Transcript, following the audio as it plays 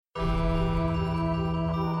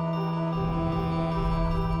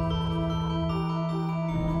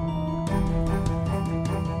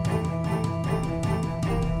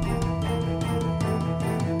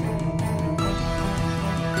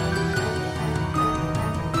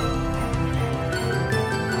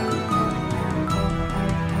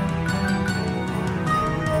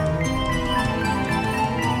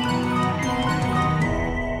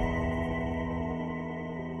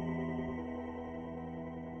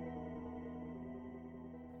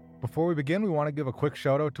Before we begin, we want to give a quick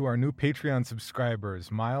shout out to our new Patreon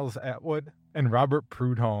subscribers, Miles Atwood and Robert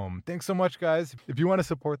Prudhomme. Thanks so much, guys. If you want to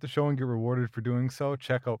support the show and get rewarded for doing so,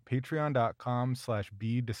 check out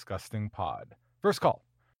patreon.com/bedisgustingpod. First call.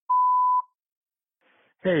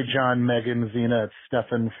 Hey, John, Megan, Zena, it's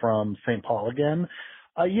Stefan from St. Paul again.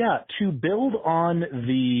 To build on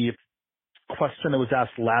the question that was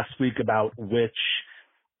asked last week about which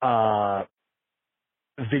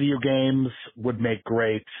video games would make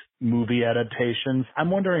great movie adaptations,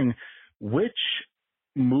 I'm wondering which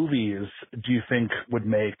movies do you think would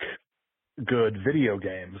make good video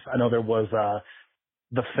games? I know there was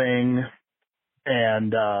The Thing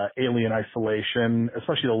and Alien Isolation,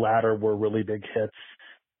 especially the latter, were really big hits.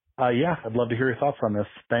 I'd love to hear your thoughts on this.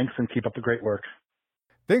 Thanks, and keep up the great work.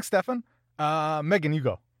 Thanks, Stefan. Megan, you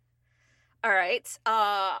go. All right.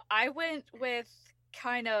 I went with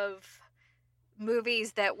kind of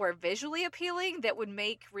movies that were visually appealing that would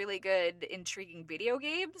make really good, intriguing video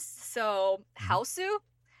games. So, Hausu.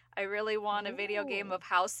 I really want a video game of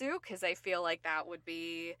Hausu because I feel like that would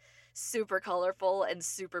be super colorful and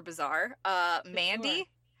super bizarre. Mandy. Sure.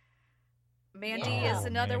 Mandy Yeah. is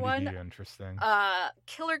another Mandy, one. interesting.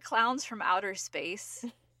 Killer Clowns from Outer Space.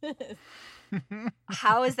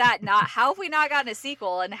 How is that not? How have we not gotten a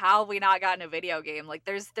sequel, and how have we not gotten a video game? Like,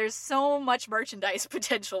 there's so much merchandise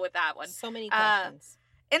potential with that one. So many questions.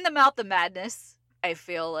 In the Mouth of Madness, I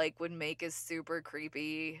feel like would make a super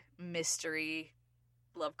creepy mystery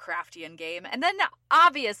Lovecraftian game, and then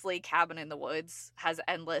obviously Cabin in the Woods has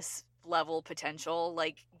endless level potential.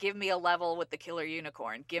 Like, give me a level with the killer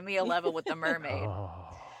unicorn. Give me a level with the mermaid.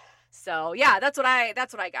 So yeah, that's what I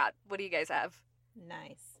got. What do you guys have?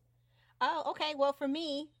 Nice. Oh, okay. Well, for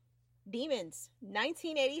me, Demons,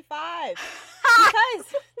 1985.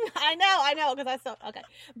 Because I know, because I saw. Okay,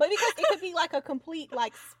 but because it could be like a complete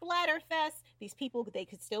like splatter fest. These people, they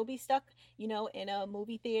could still be stuck, in a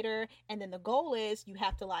movie theater, and then the goal is you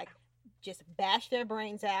have to like just bash their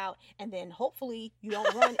brains out, and then hopefully you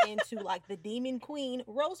don't run into like the demon queen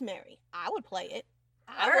Rosemary. I would play it.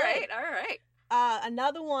 All right.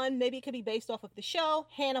 Another one, maybe it could be based off of the show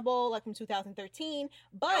Hannibal, like from 2013,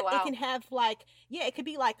 but it can have it could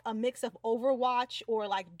be like a mix of Overwatch or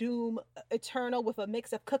like Doom Eternal with a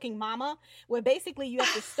mix of Cooking Mama, where basically you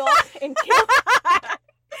have to stalk and kill.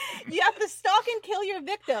 You have to stalk and kill your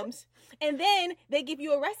victims, and then they give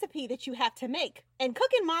you a recipe that you have to make. And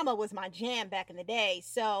Cooking Mama was my jam back in the day,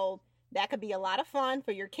 so that could be a lot of fun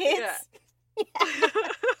for your kids. Yeah.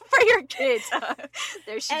 For your kids.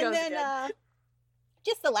 There she goes again.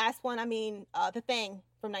 Just the last one, The Thing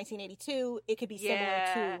from 1982, it could be similar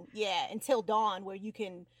to, Until Dawn, where you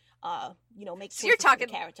can, make so you're talking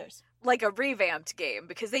characters. Like a revamped game,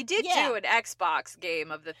 because they did do an Xbox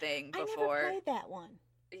game of The Thing before. I never played that one.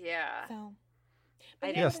 Yeah. So,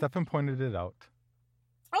 Stefan pointed it out.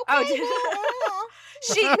 Okay.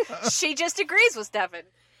 She just agrees with Stefan.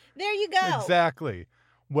 There you go. Exactly.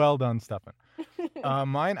 Well done, Stefan.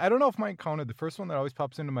 Mine, I don't know if mine counted. The first one that always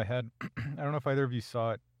pops into my head, I don't know if either of you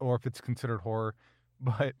saw it or if it's considered horror,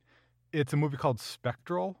 but it's a movie called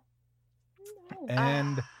Spectral.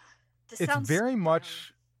 And it's very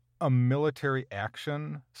much a military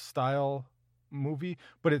action style movie,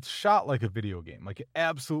 but it's shot like a video game. Like, it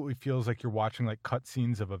absolutely feels like you're watching like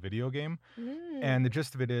cutscenes of a video game. And the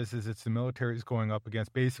gist of it is it's the military is going up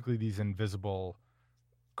against basically these invisible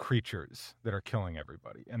creatures that are killing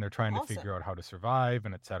everybody, and they're trying to figure out how to survive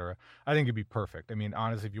and etc. I think it'd be perfect. I mean,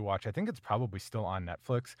 honestly, if you watch, I think it's probably still on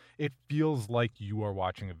Netflix. It feels like you are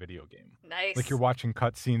watching a video game. Nice. Like you're watching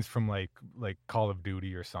cutscenes from like Call of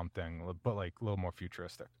Duty or something, but like a little more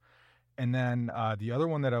futuristic. And then the other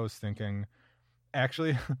one that I was thinking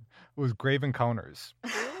actually was Grave Encounters.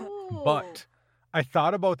 But I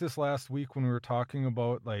thought about this last week when we were talking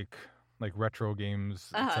about like retro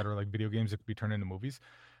games, etc., like video games that could be turned into movies.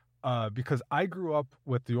 Because I grew up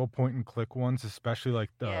with the old point and click ones, especially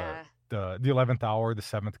like the 11th Hour, the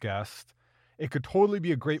Seventh Guest. It could totally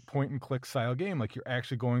be a great point and click style game. Like, you're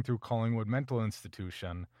actually going through Collingwood Mental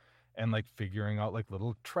Institution and like figuring out like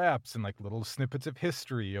little traps and like little snippets of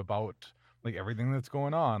history about like everything that's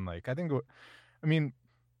going on. Like, in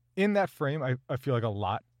that frame, I feel like a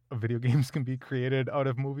lot of video games can be created out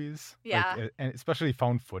of movies. Yeah. Like, and especially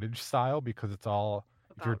found footage style, because it's all,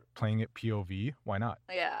 if you're playing it POV, why not?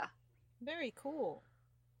 Yeah. Very cool.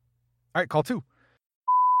 All right, call 2.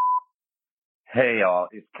 Hey, y'all.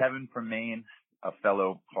 It's Kevin from Maine, a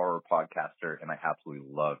fellow horror podcaster, and I absolutely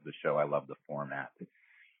love the show. I love the format.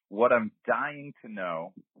 What I'm dying to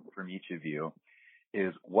know from each of you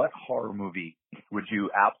is, what horror movie would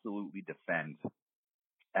you absolutely defend?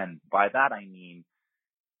 And by that, I mean,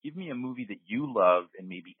 Give me a movie that you love and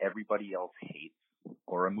maybe everybody else hates,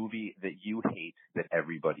 or a movie that you hate that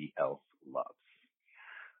everybody else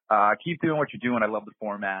loves. Keep doing what you're doing. I love the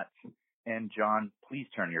format. And John, please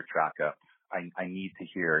turn your track up. I need to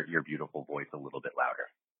hear your beautiful voice a little bit louder.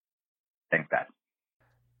 Thanks, guys.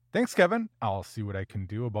 Thanks, Kevin. I'll see what I can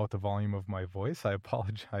do about the volume of my voice. I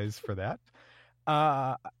apologize for that.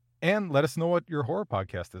 And let us know what your horror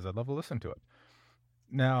podcast is. I'd love to listen to it.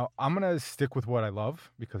 Now, I'm going to stick with what I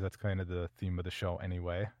love because that's kind of the theme of the show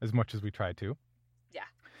anyway, as much as we try to. Yeah.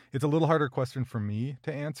 It's a little harder question for me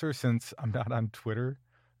to answer since I'm not on Twitter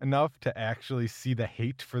enough to actually see the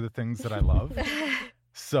hate for the things that I love.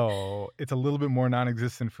 So it's a little bit more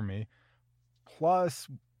non-existent for me. Plus,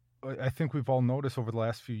 I think we've all noticed over the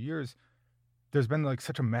last few years, there's been like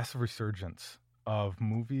such a massive resurgence of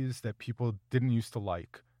movies that people didn't used to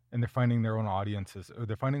like, and they're finding their own audiences, or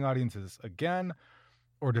they're finding audiences again,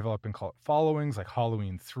 or developing cult followings like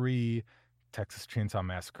Halloween 3, Texas Chainsaw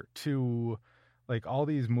Massacre 2, like all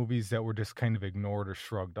these movies that were just kind of ignored or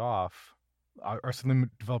shrugged off are suddenly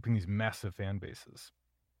developing these massive fan bases.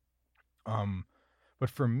 But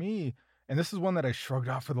for me, and this is one that I shrugged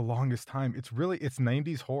off for the longest time, it's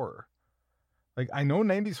 90s horror. Like, I know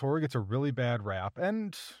 90s horror gets a really bad rap,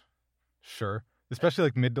 and sure, especially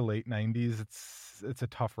like mid to late 90s, it's a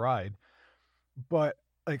tough ride. But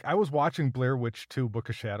like, I was watching Blair Witch 2 Book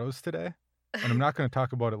of Shadows today, and I'm not going to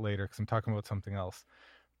talk about it later because I'm talking about something else.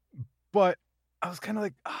 But I was kind of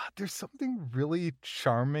like, there's something really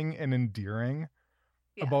charming and endearing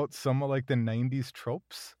about some of like the 90s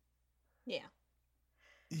tropes. Yeah.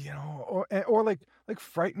 You know, or like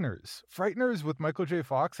Frighteners. Frighteners with Michael J.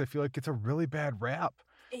 Fox, I feel like it's a really bad rap.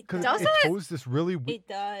 Because it toes this really... It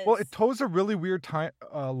does. Well, it toes a really weird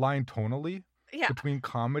line tonally between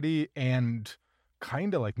comedy and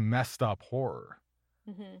kind of like messed up horror.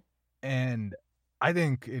 Mm-hmm. And I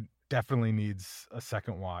think it definitely needs a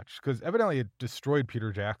second watch because evidently it destroyed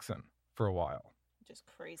Peter Jackson for a while. Just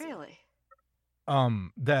crazy. Really?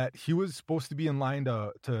 That he was supposed to be in line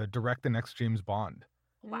to direct the next James Bond.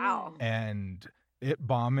 Wow. And it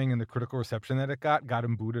bombing and the critical reception that it got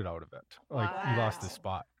him booted out of it. Like, he lost his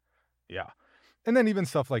spot. Yeah. And then even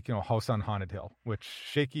stuff like, House on Haunted Hill, which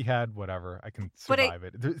Shaky had, whatever. I can survive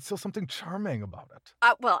it. There's still something charming about it.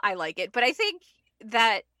 Well, I like it. But I think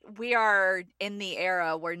that we are in the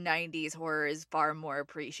era where 90s horror is far more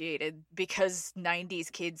appreciated because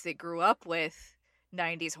 90s kids that grew up with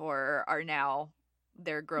 90s horror are now...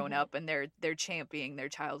 they're grown up and they're championing their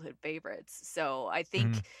childhood favorites. So I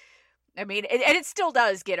think, I mean, and it still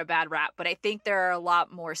does get a bad rap, but I think there are a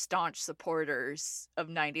lot more staunch supporters of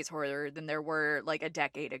 90s horror than there were like a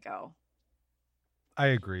decade ago. I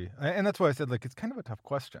agree. And that's why I said, like, it's kind of a tough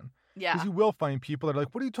question. Yeah. Because you will find people that are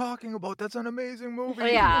like, what are you talking about? That's an amazing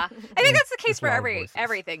movie. Yeah. I think that's the case for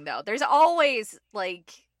everything, though. There's always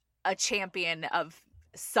like a champion of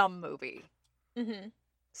some movie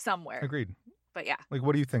somewhere. Agreed. But yeah. Like,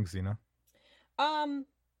 what do you think, Zena?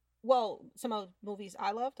 Well, some of the movies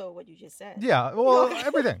I loved or what you just said? Yeah, well,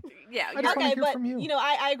 everything. Yeah. Okay, but,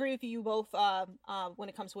 I agree with you both when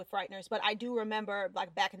it comes with Frighteners, but I do remember,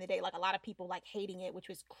 like, back in the day, like, a lot of people, like, hating it, which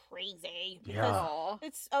was crazy. Because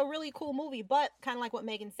it's a really cool movie, but kind of like what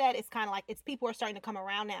Megan said, it's kind of like, people are starting to come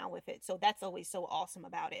around now with it, so that's always so awesome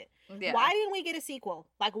about it. Yeah. Why didn't we get a sequel?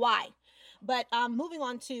 Like, why? But moving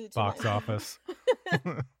on to box office.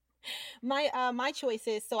 My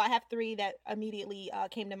choices, so I have 3 that immediately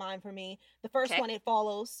came to mind for me. The first one, It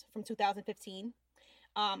Follows, from 2015.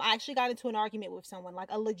 I actually got into an argument with someone, like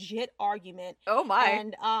a legit argument. Oh my.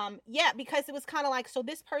 And yeah, because it was kind of like, so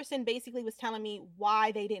this person basically was telling me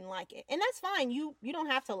why they didn't like it. And that's fine. You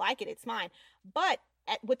don't have to like it. It's fine. But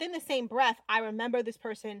within the same breath, I remember this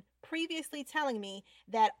person previously telling me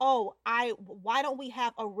that, why don't we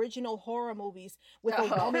have original horror movies with a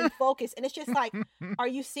woman focus? And it's just like, are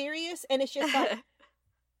you serious? And it's just like,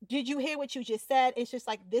 did you hear what you just said? It's just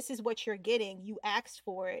like, this is what you're getting. You asked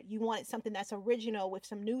for it. You wanted something that's original with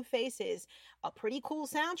some new faces, a pretty cool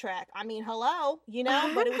soundtrack. I mean, hello,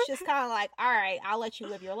 but it was just kind of like, all right, I'll let you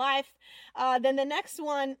live your life. Then the next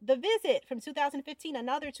one, The Visit from 2015,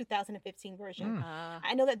 another 2015 version.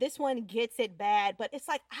 I know that this one gets it bad, but it's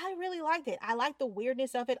like, I really liked it. I like the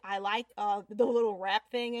weirdness of it. I like the little rap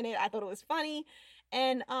thing in it. I thought it was funny.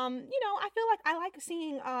 And, I feel like I like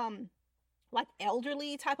seeing, like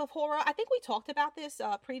elderly type of horror. I think we talked about this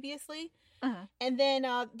previously. And then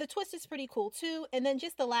the twist is pretty cool too. And then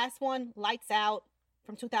just the last one, Lights Out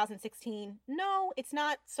from 2016. No, it's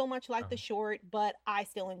not so much like the short, but I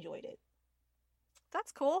still enjoyed it.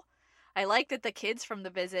 That's cool. I like that the kids from The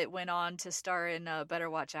Visit went on to star in Better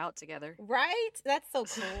Watch Out together. Right? That's so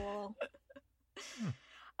cool.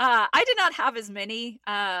 I did not have as many.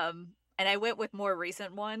 And I went with more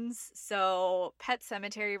recent ones. So Pet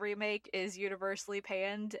Sematary remake is universally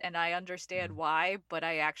panned, and I understand why, but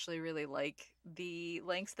I actually really like the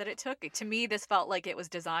lengths that it took. To me, this felt like it was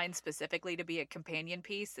designed specifically to be a companion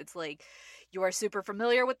piece. It's like, you are super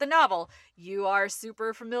familiar with the novel. You are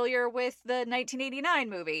super familiar with the 1989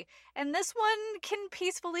 movie. And this one can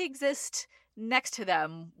peacefully exist next to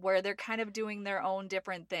them, where they're kind of doing their own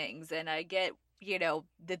different things. And I get,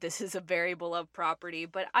 that this is a very beloved property,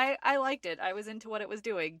 but I liked it. I was into what it was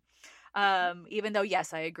doing. Even though,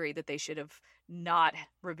 yes, I agree that they should have not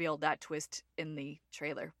revealed that twist in the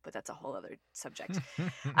trailer, but that's a whole other subject.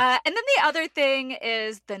 And then the other thing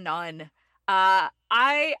is The Nun. I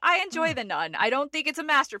enjoy The Nun. I don't think it's a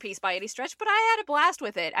masterpiece by any stretch, but I had a blast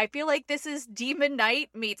with it. I feel like this is Demon Knight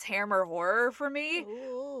meets Hammer horror for me.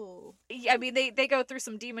 Ooh. I mean, they go through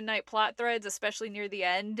some Demon Knight plot threads, especially near the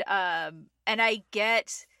end. And I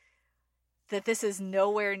get that this is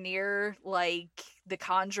nowhere near like The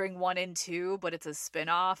Conjuring 1 and 2, but it's a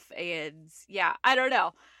spinoff. And yeah, I don't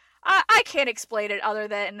know. I can't explain it other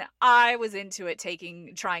than I was into it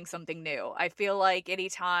trying something new. I feel like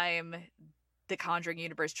anytime the Conjuring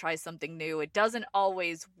universe tries something new, it doesn't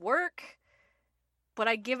always work, but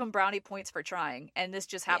I give them brownie points for trying, and this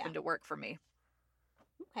just happened to work for me.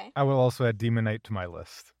 Okay. I will also add Demon Knight to my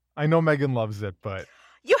list. I know Megan loves it, but...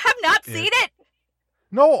 You have not seen it?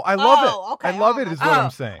 No, I love it. Okay. I love it is what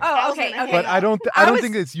I'm saying. Oh, okay. But I don't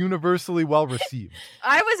think it's universally well received.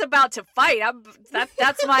 I was about to fight.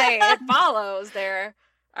 That's my it follows there.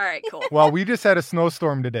 All right, cool. Well, we just had a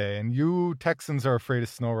snowstorm today, and you Texans are afraid of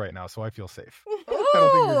snow right now, so I feel safe. Ooh, I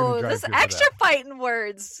don't think you're gonna drive this through for extra that. fighting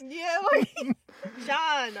words. Yeah, like,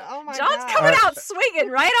 John. Oh my God. John's coming out swinging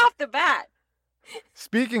right off the bat.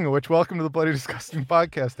 Speaking of which, welcome to the Bloody Disgusting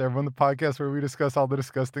Podcast, everyone. The podcast where we discuss all the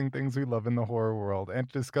disgusting things we love in the horror world. And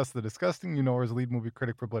to discuss the disgusting, you know her as lead movie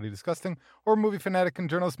critic for Bloody Disgusting, horror movie fanatic and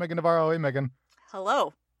journalist Megan Navarro. Hey, Megan.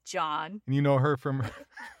 Hello, John. And you know her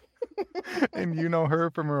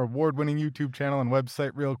from her award-winning YouTube channel and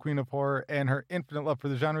website, Real Queen of Horror, and her infinite love for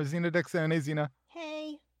the genre, Zena Dixon. Hey, Zena.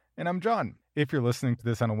 Hey. And I'm John. If you're listening to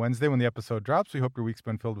this on a Wednesday when the episode drops, we hope your week's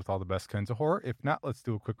been filled with all the best kinds of horror. If not, let's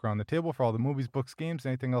do a quick round the table for all the movies, books, games,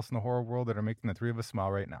 and anything else in the horror world that are making the three of us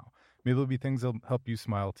smile right now. Maybe there'll be things that'll help you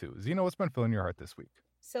smile too. Zena, what's been filling your heart this week?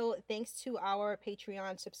 So thanks to our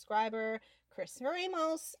Patreon subscriber, Chris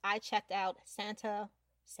Ramos, I checked out Santa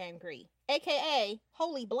Sangre, aka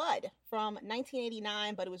Holy Blood, from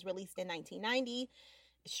 1989, but it was released in 1990.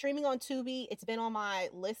 It's streaming on Tubi. It's been on my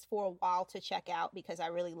list for a while to check out because I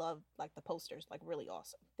really love like the posters, like really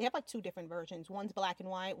awesome. They have like two different versions. One's black and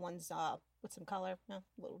white, one's with some color, a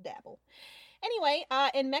little dabble. Anyway,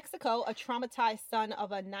 in Mexico, a traumatized son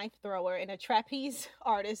of a knife thrower and a trapeze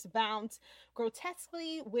artist bound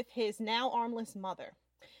grotesquely with his now armless mother.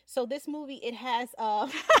 So this movie, it has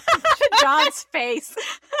John's face.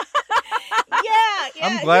 Yeah.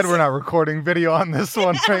 I'm glad we're not recording video on this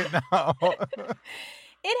one right now.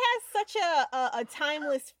 It has such a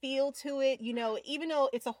timeless feel to it, you know, even though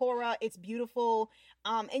it's a horror, it's beautiful.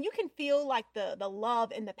 And you can feel like the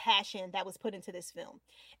love and the passion that was put into this film.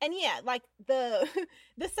 And yeah, like the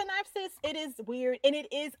synopsis, it is weird, and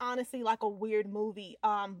it is honestly like a weird movie.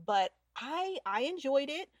 But I enjoyed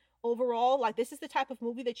it overall. Like, this is the type of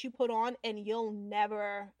movie that you put on and you'll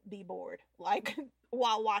never be bored, like,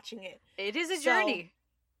 while watching it. It is a journey.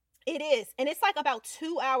 It is. And it's like about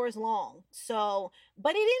 2 hours long. So,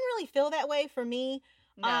 but it didn't really feel that way for me.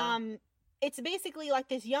 No. It's basically like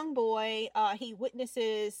this young boy, he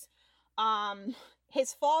witnesses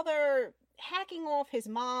his father hacking off his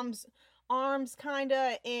mom's arms, kind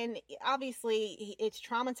of, and obviously it's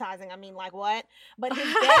traumatizing. I mean, like, what? But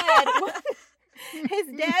his dad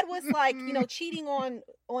was like, you know, cheating on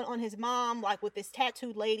his mom, like with this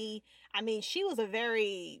tattooed lady. I mean, she was a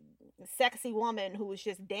very sexy woman who was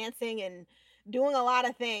just dancing and doing a lot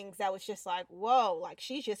of things that was just like, whoa, like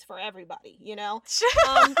she's just for everybody, you know.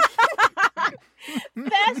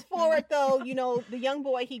 Fast forward though, you know, the young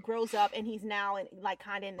boy, he grows up and he's now in like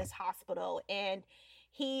kind of in this hospital, and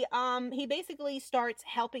he basically starts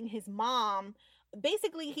helping his mom.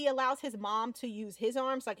 Basically, he allows his mom to use his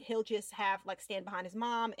arms. Like, he'll just have like stand behind his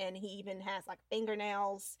mom, and he even has like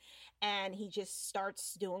fingernails, and he just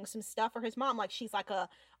starts doing some stuff for his mom. Like, she's like an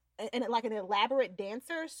elaborate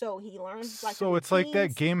dancer, so he learns like. So it's like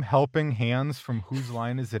that game Helping Hands from Whose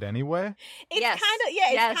Line Is It Anyway? It's yes.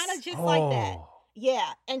 It's kind of just like that.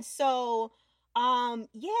 Yeah, and so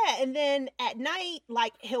and then at night,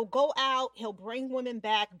 like, he'll go out, he'll bring women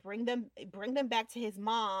back, bring them back to his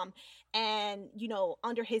mom, and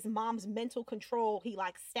under his mom's mental control, he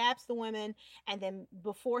like stabs the women, and then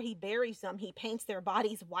before he buries them, he paints their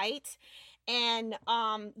bodies white. And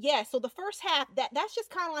so the first half, that's just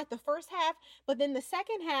kind of like the first half, but then the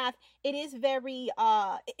second half, it is very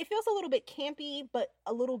it feels a little bit campy, but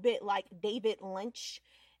a little bit like David Lynch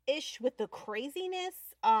ish with the craziness.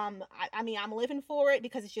 I mean, I'm living for it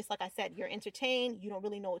because it's just like I said, you're entertained, you don't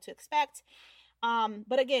really know what to expect.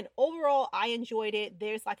 But again, overall, I enjoyed it.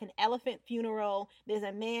 There's like an elephant funeral. There's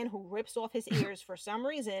a man who rips off his ears for some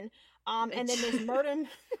reason. And then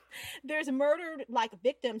there's murdered like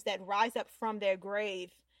victims that rise up from their grave.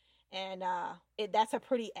 And that's a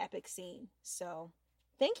pretty epic scene. So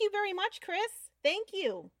thank you very much, Chris. Thank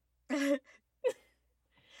you.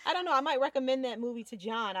 I don't know. I might recommend that movie to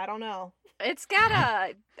John. I don't know. It's got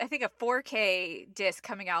I think a 4K disc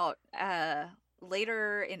coming out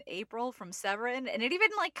later in April from Severin, and it even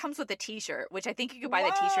like comes with a t-shirt, which I think you could buy the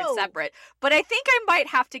t-shirt separate, but I think I might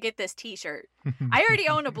have to get this t-shirt. I already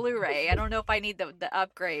own a Blu-ray. I don't know if I need the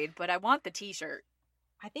upgrade, but I want the t-shirt.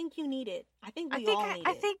 I think you need it. I think we all need it.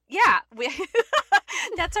 I think yeah,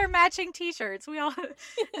 that's our matching t-shirts. We all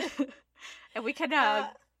and we can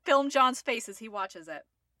film John's face as he watches it.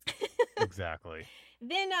 Exactly.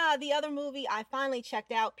 Then the other movie I finally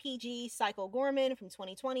checked out, PG Psycho Gorman from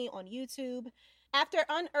 2020 on YouTube. After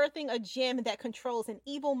unearthing a gem that controls an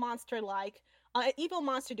evil monster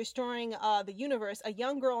destroying the universe, a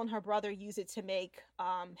young girl and her brother use it to make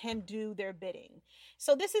him do their bidding.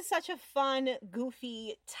 So this is such a fun,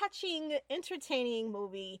 goofy, touching, entertaining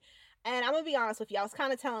movie. And I'm going to be honest with you, I was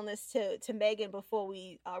kind of telling this to Megan before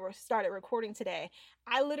we started recording today.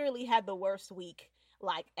 I literally had the worst week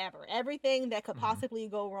like ever. Everything that could possibly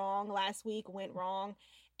go wrong last week went wrong,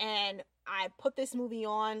 and I put this movie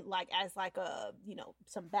on like as like a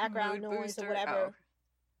some background noise or whatever.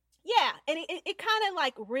 Yeah, and it kind of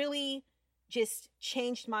like really just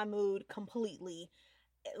changed my mood completely.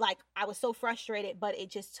 Like I was so frustrated, but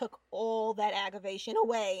it just took all that aggravation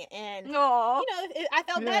away, and I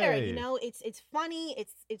felt better. It's funny,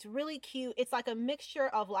 it's really cute. It's like a mixture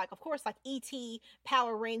of like, of course, like E.T.,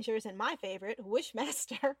 Power Rangers, and my favorite,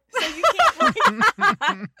 Wishmaster. So you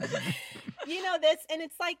can't this, and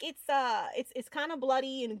it's like it's kind of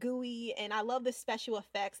bloody and gooey, and I love the special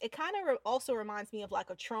effects. It kind of also reminds me of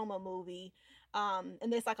like a Trauma movie,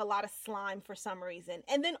 and there's like a lot of slime for some reason,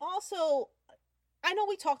 and then also. I know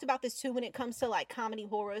we talked about this too when it comes to like comedy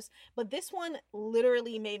horrors, but this one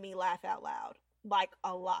literally made me laugh out loud, like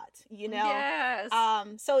a lot, Yes.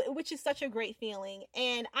 So which is such a great feeling.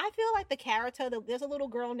 And I feel like the character, there's a little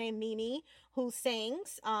girl named Mimi who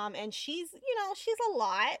sings, and she's a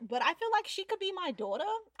lot, but I feel like she could be my daughter.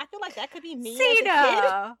 I feel like that could be me Zena. as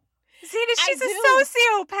a kid. Zena, she's a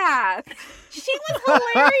sociopath. She was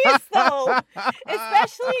hilarious though,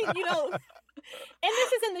 especially, and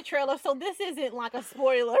this is in the trailer, so this isn't like a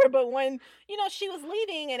spoiler, but when, she was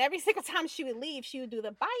leaving, and every single time she would leave, she would do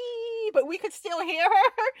the bye, but we could still hear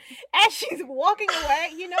her as she's walking away,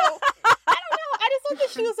 I don't know, I just thought that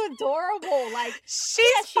she was adorable, like...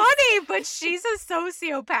 She's funny, but she's a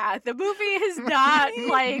sociopath. The movie is not,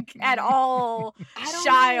 like, at all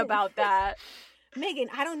shy about that. Megan,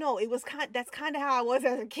 I don't know. That's kind of how I was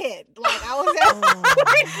as a kid. Like I was as a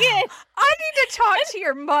kid. I need to talk to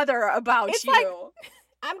your mother about you. Like,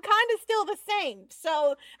 I'm kind of still the same.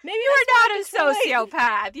 So maybe you are not a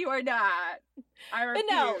sociopath. You are not. I refuse.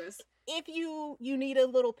 But no, if you need a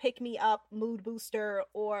little pick me up, mood booster,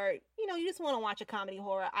 or you just want to watch a comedy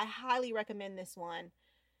horror, I highly recommend this one.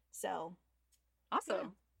 So awesome. Yeah.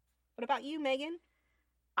 What about you, Megan?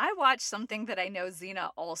 I watched something that I know Zena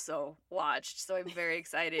also watched, so I'm very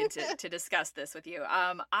excited to discuss this with you.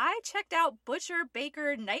 I checked out Butcher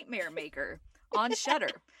Baker Nightmare Maker on Shudder.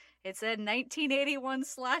 It's a 1981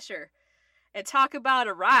 slasher. And talk about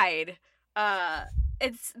a ride.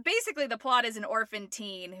 It's basically the plot is an orphan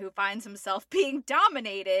teen who finds himself being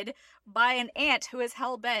dominated by an aunt who is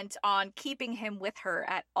hell-bent on keeping him with her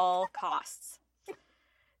at all costs.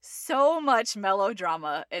 So much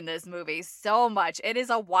melodrama in this movie. So much. It is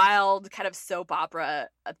a wild kind of soap opera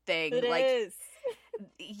thing. It is.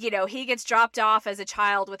 He gets dropped off as a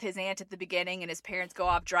child with his aunt at the beginning, and his parents go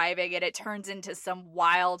off driving, and it turns into some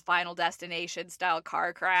wild Final Destination style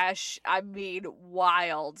car crash. I mean,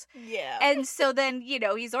 wild. Yeah. And so then,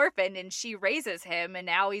 he's orphaned, and she raises him, and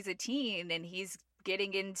now he's a teen, and he's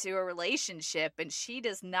getting into a relationship, and she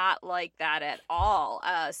does not like that at all.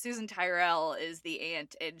 Susan Tyrrell is the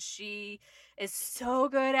aunt, and she is so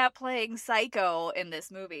good at playing psycho in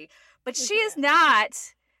this movie, but she is not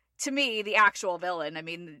to me, the actual villain. I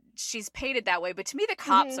mean, she's painted that way, but to me, the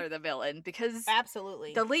cops are the villain because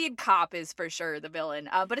absolutely the lead cop is for sure the villain.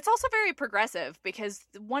 But it's also very progressive because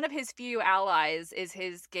one of his few allies is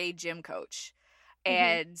his gay gym coach.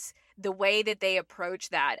 And the way that they approach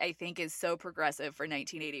that, I think, is so progressive for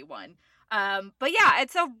 1981. But yeah,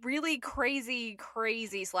 it's a really crazy,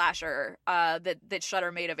 crazy slasher that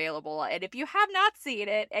Shudder made available. And if you have not seen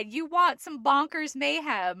it and you want some bonkers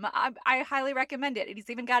mayhem, I highly recommend it. And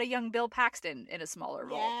he's even got a young Bill Paxton in a smaller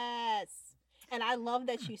role. Yes. And I love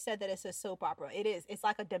that you said that it's a soap opera. It is. It's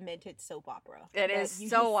like a demented soap opera. It is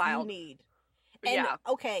so wild. You need. And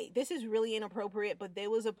okay, this is really inappropriate, but there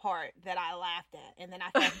was a part that I laughed at, and then I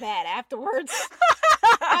felt bad afterwards.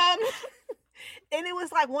 And it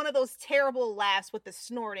was like one of those terrible laughs with the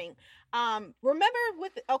snorting. Remember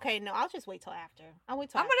with? Okay, no, I'll just wait till after. I'll wait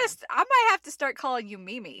till. I might have to start calling you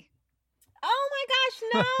Mimi. Oh my gosh,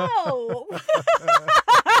 no!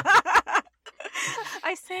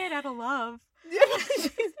 I say it out of love.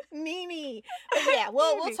 Mimi. But yeah,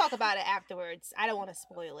 we'll talk about it afterwards. I don't want to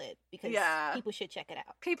spoil it because people should check it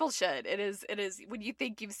out. People should. It is when you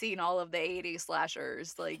think you've seen all of the 80s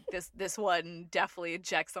slashers, like this one definitely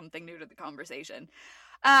injects something new to the conversation.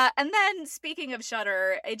 And then speaking of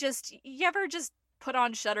Shudder, you ever just put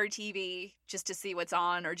on Shudder TV just to see what's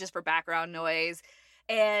on or just for background noise?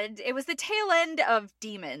 And it was the tail end of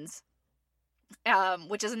Demons.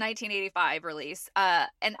 Which is a 1985 release.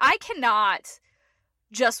 And I cannot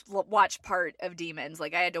just watch part of Demons.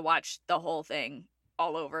 Like, I had to watch the whole thing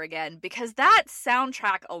all over again because that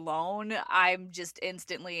soundtrack alone, I'm just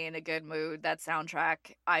instantly in a good mood. That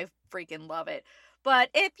soundtrack, I freaking love it. But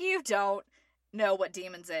if you don't know what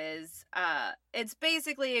Demons is, it's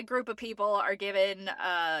basically a group of people are given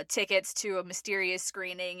tickets to a mysterious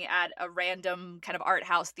screening at a random kind of art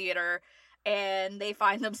house theater. And they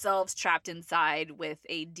find themselves trapped inside with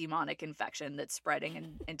a demonic infection that's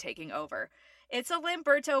spreading and taking over. It's a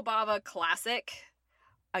Lamberto Bava classic,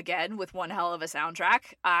 again, with one hell of a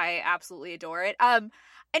soundtrack. I absolutely adore it. And,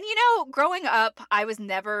 growing up, I was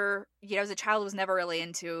never, as a child, was never really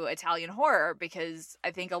into Italian horror because I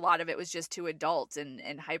think a lot of it was just too adult and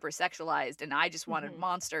hypersexualized, and I just wanted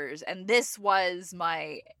monsters. And this was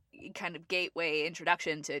my kind of gateway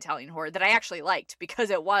introduction to Italian horror that I actually liked because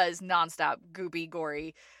it was nonstop goopy,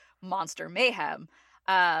 gory monster mayhem.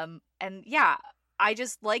 And yeah, I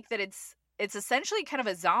just like that it's essentially kind of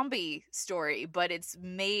a zombie story, but it's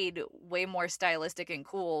made way more stylistic and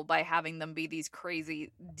cool by having them be these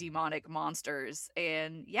crazy demonic monsters.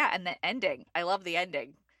 And yeah, and the ending. I love the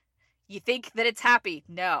ending. You think that it's happy?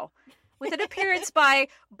 No. With an appearance by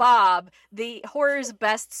Bob, the horror's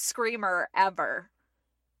best screamer ever.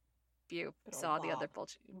 You saw the other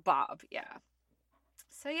bullshit. Bob, yeah.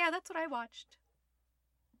 So yeah, that's what I watched.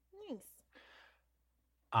 Nice.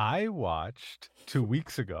 I watched 2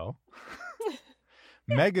 weeks ago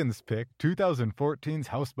Megan's pick, 2014's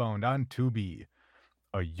Housebound on Tubi.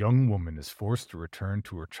 A young woman is forced to return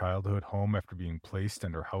to her childhood home after being placed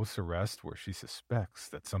under house arrest where she suspects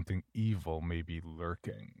that something evil may be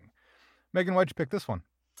lurking. Megan, why'd you pick this one?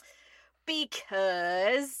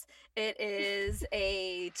 Because it is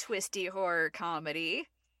a twisty horror comedy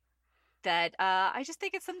that I just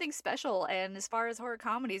think it's something special. And as far as horror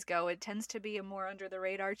comedies go, it tends to be a more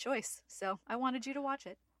under-the-radar choice. So I wanted you to watch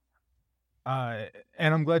it.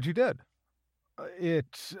 And I'm glad you did.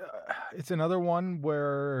 It's another one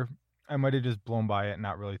where I might have just blown by it and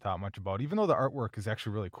not really thought much about it, even though the artwork is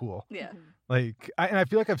actually really cool. Yeah. Like, I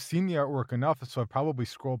feel like I've seen the artwork enough, so I've probably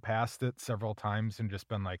scrolled past it several times and just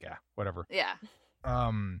been like, whatever. Yeah.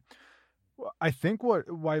 I think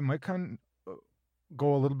why it might kind of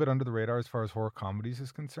go a little bit under the radar as far as horror comedies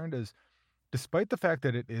is concerned is, despite the fact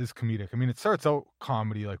that it is comedic, I mean, it starts out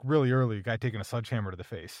comedy, like really early, a guy taking a sledgehammer to the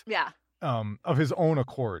face. Yeah. Of his own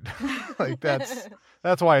accord. Like that's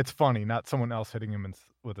why it's funny, not someone else hitting him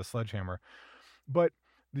with a sledgehammer. But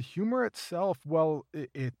the humor itself, well,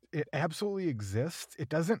 it absolutely exists. It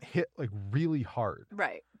doesn't hit like really hard.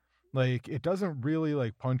 Right. Like it doesn't really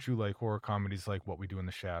like punch you like horror comedies like What We Do in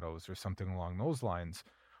the Shadows or something along those lines,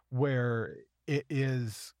 where it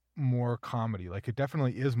is more comedy. Like it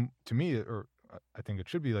definitely is to me, or I think it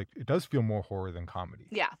should be, like it does feel more horror than comedy.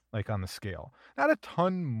 Yeah. Like on the scale. Not a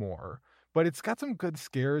ton more, but it's got some good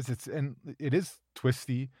scares. It is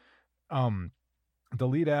twisty. The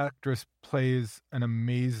lead actress plays an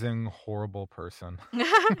amazing, horrible person.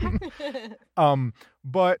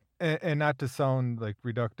 But not to sound like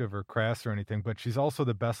reductive or crass or anything, but she's also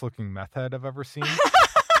the best looking meth head I've ever seen.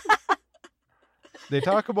 They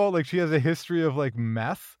talk about like she has a history of like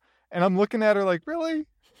meth, and I'm looking at her like, really?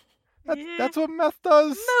 That's what meth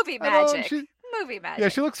does? Movie magic. movie magic. Yeah,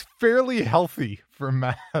 she looks fairly healthy for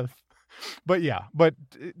meth. But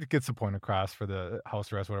it gets the point across for the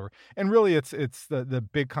house arrest, whatever. And really, it's the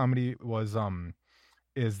big comedy was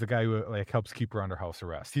is the guy who like helps keep her under house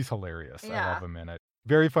arrest. He's hilarious. I love him in it.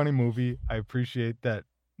 Very funny movie. I appreciate that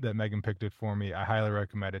Megan picked it for me. I highly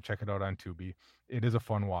recommend it. Check it out on Tubi. It is a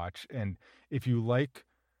fun watch. And if you're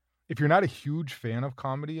not a huge fan of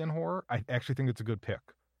comedy and horror, I actually think it's a good pick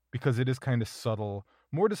because it is kind of subtle,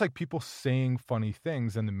 more just like people saying funny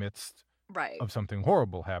things in the midst of something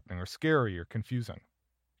horrible happening or scary or confusing.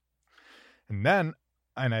 And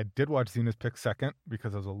I did watch Zena's pick second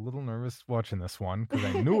because I was a little nervous watching this one because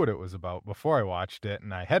I knew what it was about before I watched it,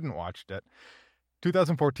 and I hadn't watched it.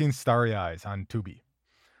 2014 Starry Eyes on Tubi.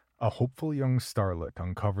 A hopeful young starlet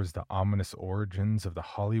uncovers the ominous origins of the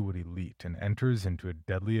Hollywood elite and enters into a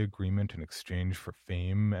deadly agreement in exchange for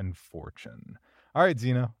fame and fortune. All right,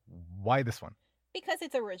 Zena, why this one? Because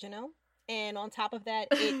it's original. And on top of that,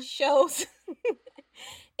 it shows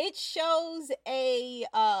a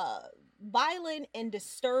violent and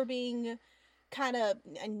disturbing kind of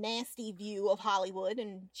a nasty view of Hollywood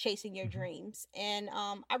and chasing your dreams. And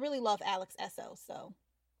I really love Alex Essoe, so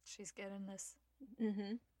she's good in this.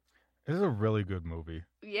 Mm-hmm. It is a really good movie.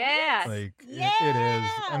 Yeah. It is.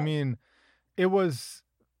 I mean, it was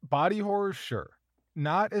body horror, sure.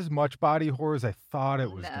 Not as much body horror as I thought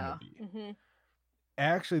it was going to be. Mm-hmm.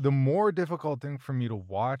 Actually, the more difficult thing for me to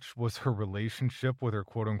watch was her relationship with her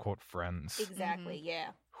quote-unquote friends. Exactly, yeah.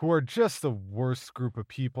 Who are just the worst group of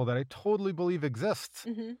people that I totally believe exists.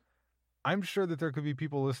 Mm-hmm. I'm sure that there could be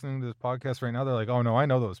people listening to this podcast right now. They're like, oh, no, I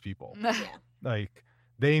know those people. Yeah. Like,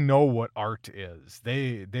 they know what art is.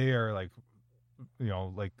 They are like,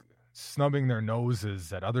 like snubbing their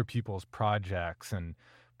noses at other people's projects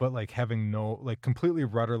but like having completely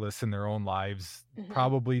rudderless in their own lives,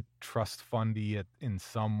 probably trust fundy in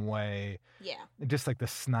some way. Yeah. And just like the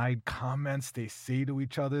snide comments they say to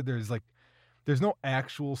each other. There's no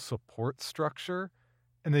actual support structure.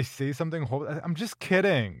 And they say something horrible. I'm just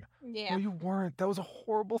kidding. Yeah. No, you weren't. That was a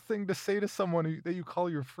horrible thing to say to someone that you call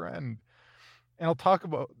your friend. And I'll talk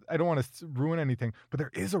about, I don't want to ruin anything, but there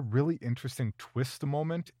is a really interesting twist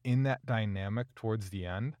moment in that dynamic towards the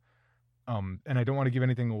end. And I don't want to give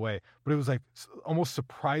anything away, but it was like almost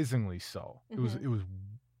surprisingly so. Mm-hmm. It was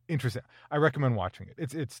interesting. I recommend watching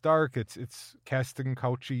it. It's dark. It's casting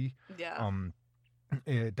couchy. Yeah.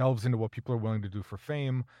 It delves into what people are willing to do for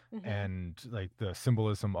fame and like the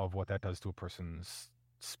symbolism of what that does to a person's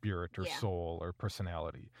spirit or soul or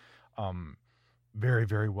personality. Very,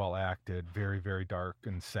 very well acted. Very, very dark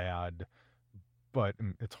and sad. But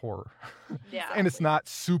it's horror. Yeah. And it's not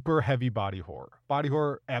super heavy body horror. Body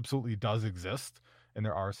horror absolutely does exist. And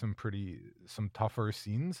there are some tougher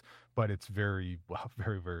scenes, but it's very,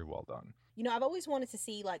 very, very well done. I've always wanted to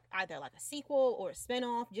see like either like a sequel or a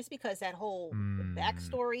spinoff, just because that whole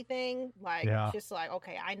backstory thing, just like,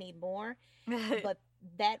 okay, I need more. But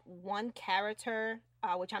that one character,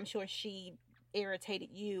 which I'm sure she irritated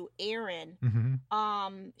you, Erin.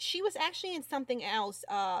 She was actually in something else.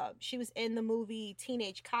 She was in the movie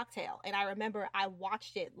Teenage Cocktail, and I remember I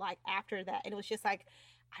watched it like after that, and it was just like,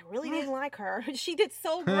 I really didn't like her. She did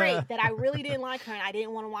so great that I really didn't like her, and I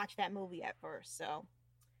didn't want to watch that movie at first. So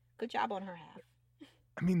good job on her half.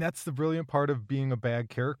 I mean, that's the brilliant part of being a bad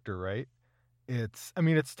character, right? It's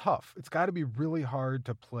tough. It's got to be really hard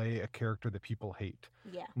to play a character that people hate.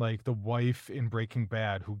 Yeah. Like the wife in Breaking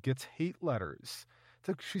Bad who gets hate letters. It's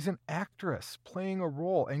like she's an actress playing a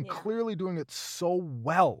role and clearly doing it so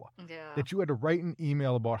well that you had to write an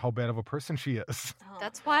email about how bad of a person she is.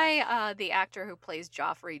 That's why the actor who plays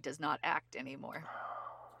Joffrey does not act anymore.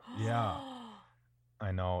 Yeah.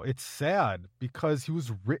 I know. It's sad because he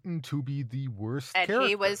was written to be the worst character. And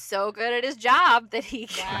he was so good at his job that he...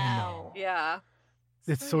 Wow. Yeah.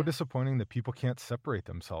 It's so disappointing that people can't separate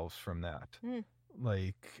themselves from that.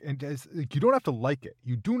 Like, and you don't have to like it.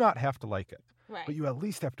 You do not have to like it. Right. But you at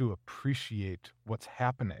least have to appreciate what's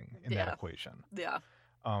happening in that equation. Yeah.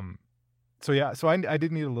 So I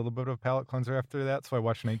did need a little bit of a palate cleanser after that. So I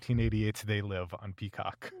watched 1988's They Live on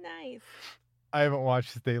Peacock. Nice. I haven't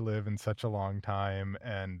watched They Live in such a long time,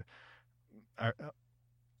 and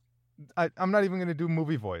I'm not even going to do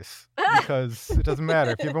movie voice because it doesn't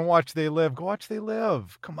matter. If you haven't watched They Live, go watch They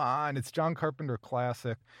Live. Come on, it's John Carpenter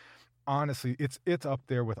classic. Honestly, it's up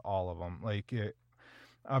there with all of them. Like,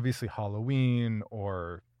 obviously Halloween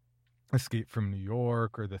or Escape from New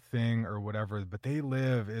York or The Thing or whatever, but They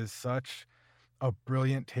Live is such a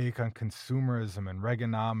brilliant take on consumerism and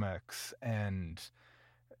Reaganomics and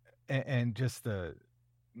just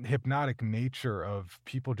hypnotic nature of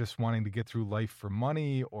people just wanting to get through life for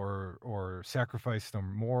money or sacrifice their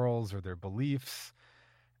morals or their beliefs.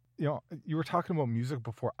 You know, you were talking about music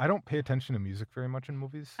before. I don't pay attention to music very much in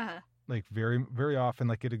movies. Like very, very often,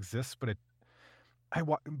 like it exists, but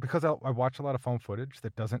because I watch a lot of found footage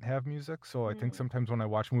that doesn't have music. So I think sometimes when I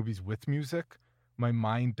watch movies with music, my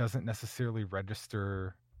mind doesn't necessarily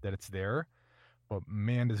register that it's there. But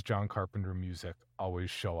man, does John Carpenter music always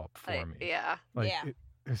show up for me. Yeah.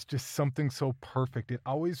 It's just something so perfect. It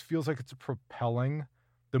always feels like it's propelling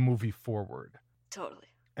the movie forward. Totally.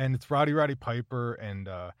 And it's Roddy Piper and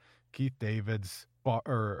Keith David's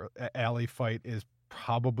alley fight is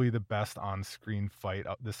probably the best on-screen fight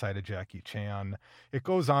this side of Jackie Chan. It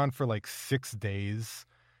goes on for like 6 days.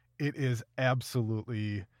 It is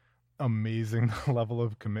absolutely amazing the level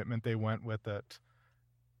of commitment they went with it.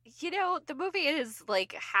 You know, the movie is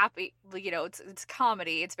like happy, you know, it's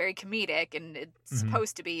comedy, it's very comedic, and it's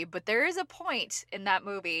supposed to be, but there is a point in that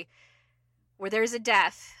movie where there's a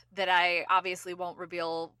death that I obviously won't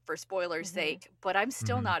reveal for spoilers' sake, but I'm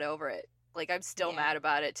still not over it. Like, I'm still mad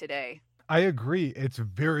about it today. I agree. It's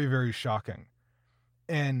very, very shocking.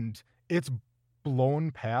 And it's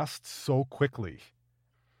blown past so quickly.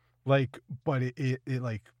 Like, but it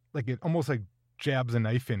almost like jabs a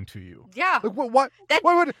knife into you. Yeah. Like, what?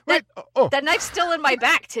 That knife's still in my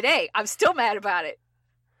back today. I'm still mad about it.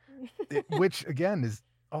 Which, again, is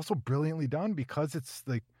also brilliantly done because it's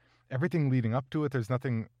like everything leading up to it. There's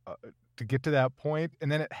nothing to get to that point. And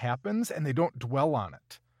then it happens and they don't dwell on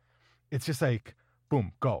it. It's just like,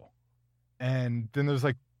 boom, go. And then there's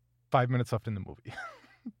like 5 minutes left in the movie.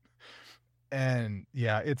 And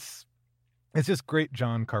yeah, it's just great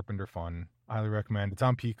John Carpenter fun. I highly recommend. It's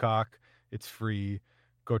on Peacock. It's free.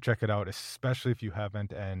 Go check it out, especially if you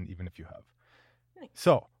haven't, and even if you have. Nice.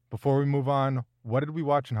 So, before we move on, what did we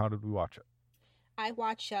watch and how did we watch it? I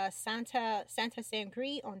watched Santa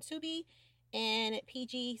Sangre on Tubi and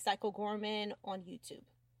PG Psycho Gorman on YouTube.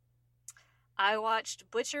 I watched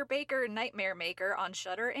Butcher Baker Nightmare Maker on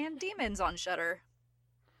Shudder and Demons on Shudder.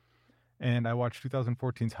 And I watched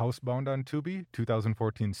 2014's Housebound on Tubi,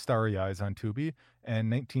 2014's Starry Eyes on Tubi,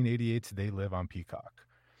 and 1988's They Live on Peacock.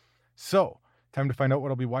 So, time to find out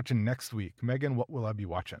what I'll be watching next week. Megan, what will I be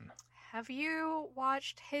watching? Have you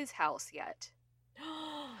watched His House yet?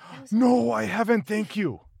 No, I haven't. Thank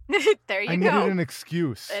you. There you go. I needed an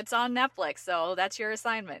excuse. It's on Netflix, so that's your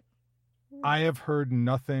assignment. I have heard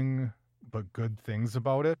nothing but good things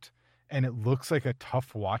about it, and it looks like a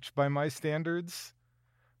tough watch by my standards.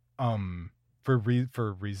 For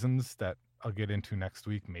reasons that I'll get into next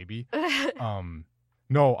week, maybe.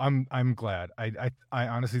 No, I'm glad. I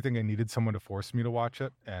honestly think I needed someone to force me to watch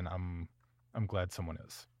it, and I'm glad someone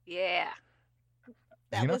is. Yeah.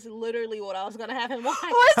 That was literally what I was gonna have him watch.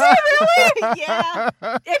 Was it really?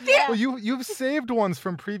 Yeah. Well, you've saved ones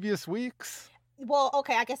from previous weeks. Well,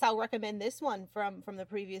 okay, I guess I'll recommend this one from the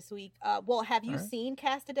previous week. Well, have you seen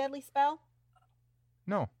Cast a Deadly Spell?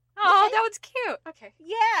 No. Oh, Okay. that was cute. Okay.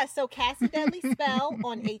 Yeah, so Cast a Deadly Spell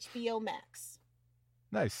on HBO Max.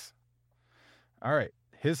 Nice. All right.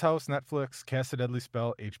 His House, Netflix, Cast a Deadly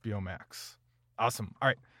Spell, HBO Max. Awesome. All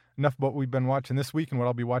right. Enough about what we've been watching this week and what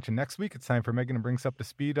I'll be watching next week. It's time for Megan to bring us up to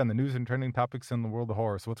speed on the news and trending topics in the world of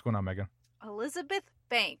horror. So what's going on, Megan? Elizabeth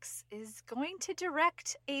Banks is going to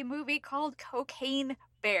direct a movie called Cocaine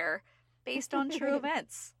Bear based on true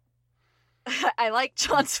events. I like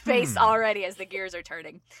John's face already as the gears are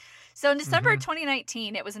turning. So in December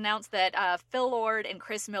 2019, it was announced that Phil Lord and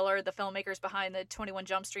Chris Miller, the filmmakers behind the 21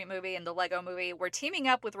 Jump Street movie and the Lego movie, were teaming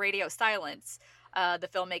up with Radio Silence, the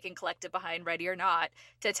filmmaking collective behind Ready or Not,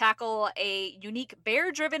 to tackle a unique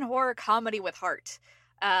bear-driven horror comedy with heart.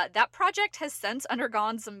 That project has since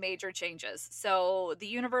undergone some major changes. So the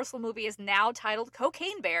Universal movie is now titled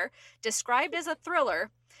Cocaine Bear, described as a thriller,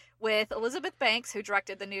 with Elizabeth Banks, who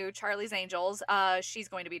directed the new Charlie's Angels. She's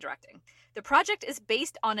going to be directing. The project is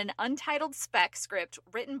based on an untitled spec script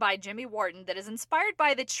written by Jimmy Wharton that is inspired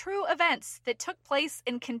by the true events that took place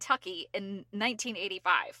in Kentucky in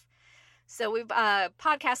 1985. So we've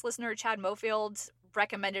podcast listener Chad Mofield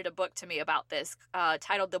recommended a book to me about this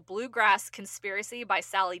titled The Bluegrass Conspiracy by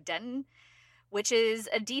Sally Denton, which is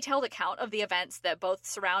a detailed account of the events that both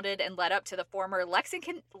surrounded and led up to the former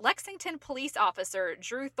Lexington police officer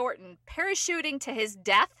Drew Thornton parachuting to his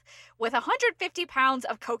death with 150 pounds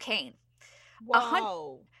of cocaine.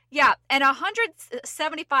 Whoa. Yeah, and a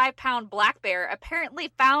 175-pound black bear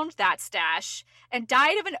apparently found that stash and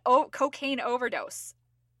died of an cocaine overdose.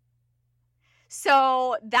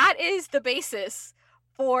 So that is the basis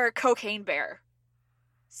for Cocaine Bear.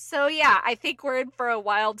 So yeah, I think we're in for a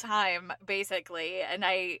wild time, basically, and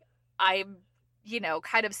I'm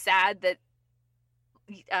kind of sad that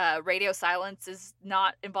Radio Silence is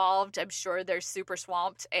not involved. I'm sure they're super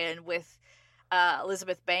swamped, and with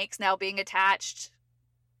Elizabeth Banks now being attached,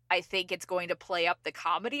 I think it's going to play up the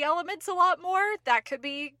comedy elements a lot more. That could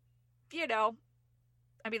be,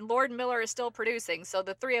 I mean, Lord and Miller is still producing, so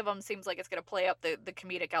the three of them seems like it's going to play up the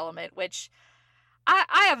comedic element, which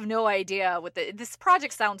I have no idea what this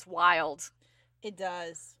project sounds wild. It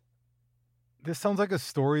does. This sounds like a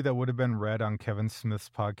story that would have been read on Kevin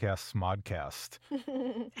Smith's podcast, Smodcast.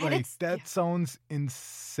 That sounds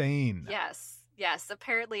insane. Yes.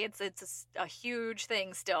 Apparently, it's a huge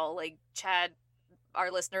thing still. Like Chad,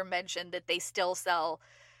 our listener, mentioned that they still sell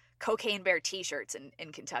Cocaine Bear T-shirts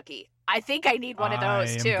in Kentucky. I think I need one of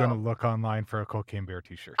those too. I'm going to look online for a Cocaine Bear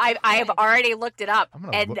T-shirt. I have already looked it up,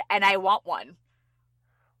 and I want one.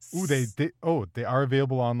 Ooh, they are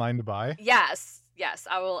available online to buy? Yes.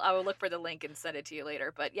 I will look for the link and send it to you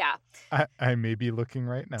later. But yeah, I may be looking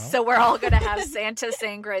right now. So we're all gonna have Santa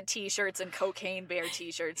Sangra T-shirts and Cocaine Bear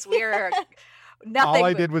T-shirts. We're nothing. All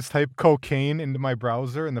I did was type cocaine into my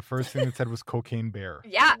browser, and the first thing it said was Cocaine Bear.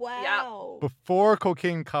 Yeah. Wow. Yeah. Before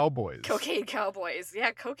Cocaine Cowboys. Cocaine Cowboys.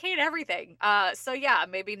 Yeah, cocaine everything. So yeah,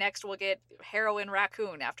 maybe next we'll get Heroin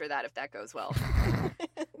Raccoon after that if that goes well.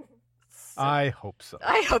 I hope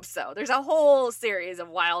so. There's a whole series of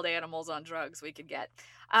wild animals on drugs we could get.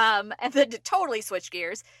 And then to totally switch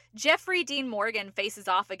gears, Jeffrey Dean Morgan faces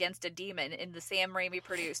off against a demon in the Sam Raimi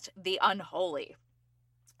produced The Unholy.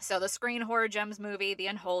 So the Screen Horror Gems movie, The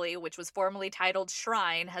Unholy, which was formerly titled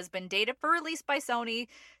Shrine, has been dated for release by Sony,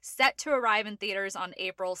 set to arrive in theaters on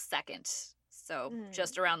April 2nd. So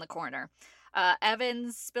just around the corner. Evan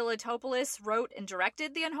Spilotopoulos wrote and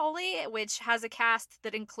directed The Unholy, which has a cast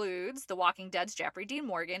that includes The Walking Dead's Jeffrey Dean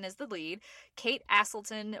Morgan as the lead, Kate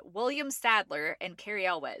Aselton, William Sadler, and Cary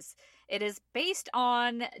Elwes. It is based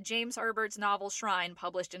on James Herbert's novel Shrine,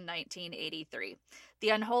 published in 1983. The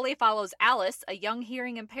Unholy follows Alice, a young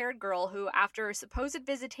hearing-impaired girl who, after a supposed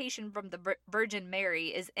visitation from the Virgin Mary,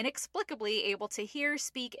 is inexplicably able to hear,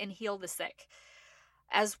 speak, and heal the sick.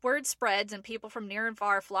 As word spreads and people from near and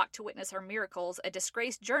far flock to witness her miracles, a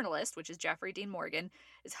disgraced journalist, which is Jeffrey Dean Morgan,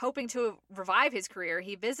 is hoping to revive his career.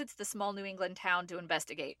 He visits the small New England town to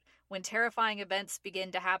investigate. When terrifying events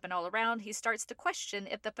begin to happen all around, he starts to question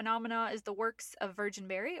if the phenomena is the works of Virgin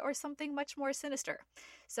Mary or something much more sinister.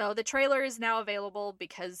 So the trailer is now available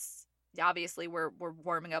because obviously we're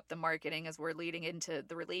warming up the marketing as we're leading into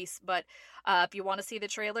the release. But if you want to see the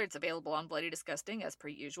trailer, it's available on Bloody Disgusting as per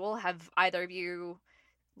usual. Have either of you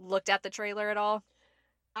looked at the trailer at all?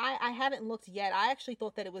 I haven't looked yet. I actually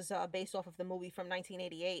thought that it was based off of the movie from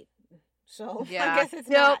 1988. So yeah. I guess it's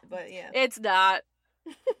not, but yeah. It's not.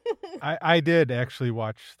 I did actually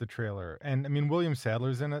watch the trailer, and I mean William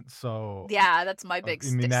Sadler's in it, so yeah, that's my big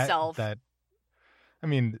self. That I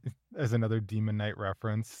mean, as another Demon Knight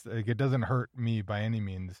reference, like, it doesn't hurt me by any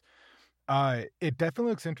means. It definitely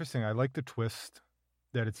looks interesting. I like the twist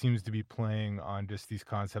that it seems to be playing on just these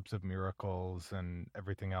concepts of miracles and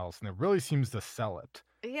everything else, and it really seems to sell it.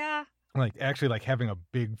 Yeah, like actually like having a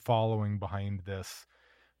big following behind this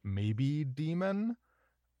maybe demon.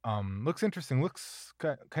 Looks interesting. Looks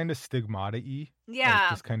kind of stigmata-y. Yeah. Like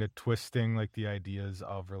just kind of twisting like the ideas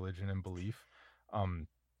of religion and belief.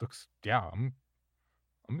 Looks, yeah, I'm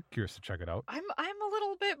curious to check it out. I'm a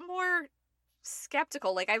little bit more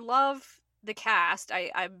skeptical. Like, I love the cast.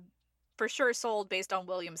 I'm for sure sold based on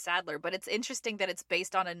William Sadler, but it's interesting that it's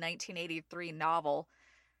based on a 1983 novel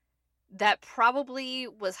that probably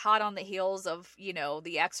was hot on the heels of,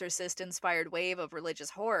 the Exorcist inspired wave of religious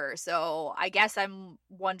horror. So I guess I'm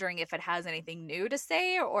wondering if it has anything new to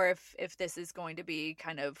say, or if this is going to be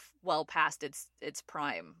kind of well past its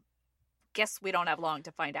prime. Guess we don't have long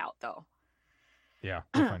to find out, though. Yeah,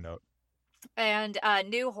 we'll find out. And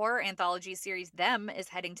new horror anthology series Them is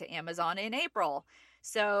heading to Amazon in April.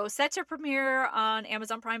 So, set to premiere on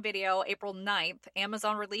Amazon Prime Video April 9th,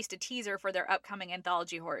 Amazon released a teaser for their upcoming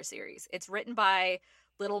anthology horror series. It's written by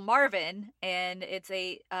Little Marvin, and it's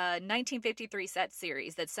a 1953 set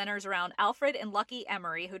series that centers around Alfred and Lucky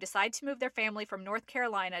Emery, who decide to move their family from North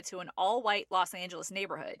Carolina to an all-white Los Angeles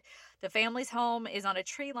neighborhood. The family's home is on a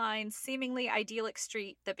tree-lined, seemingly idyllic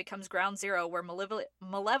street that becomes ground zero where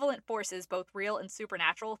malevolent forces, both real and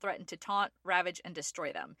supernatural, threaten to taunt, ravage, and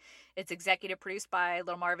destroy them. It's executive produced by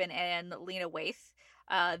Little Marvin and Lena Waithe.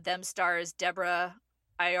 Them stars Deborah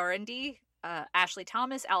Iorendi, Ashley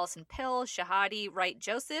Thomas, Allison Pill, Shahadi Wright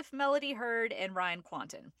Joseph, Melody Hurd, and Ryan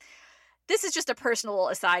Quanten. This is just a personal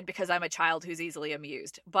aside because I'm a child who's easily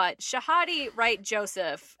amused. But Shahadi Wright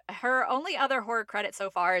Joseph, her only other horror credit so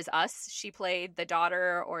far is Us. She played the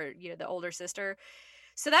daughter or the older sister.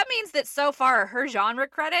 So that means that so far her genre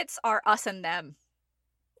credits are Us and Them.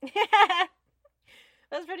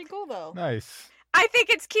 That's pretty cool, though. Nice. I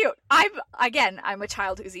think it's cute. I'm a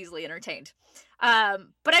child who's easily entertained.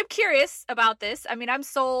 But I'm curious about this. I mean, I'm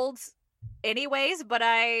sold anyways, but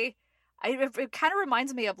it kind of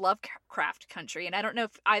reminds me of Lovecraft Country, and I don't know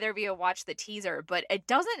if either of you have watched the teaser, but it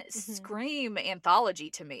doesn't scream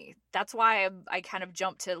anthology to me. That's why I kind of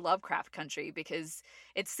jumped to Lovecraft Country, because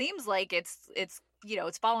it seems like it's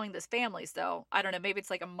following this family. So I don't know, maybe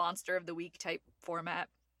it's like a Monster of the Week type format.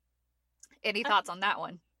 Any thoughts on that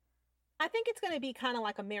one? I think it's going to be kind of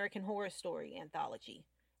like American Horror Story anthology,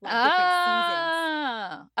 like different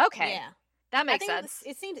seasons. Okay, yeah, that makes sense.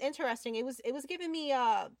 It seems interesting. It was giving me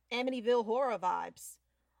Amityville Horror vibes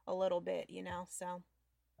a little bit, So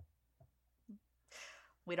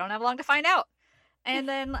we don't have long to find out. And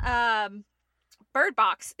then Bird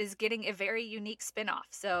Box is getting a very unique spin-off.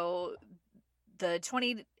 So the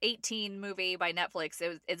 2018 movie by Netflix,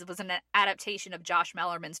 it was an adaptation of Josh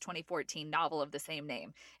Malerman's 2014 novel of the same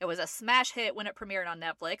name. It was a smash hit when it premiered on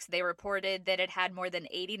Netflix. They reported that it had more than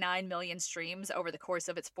 89 million streams over the course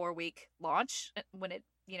of its 4-week launch when it,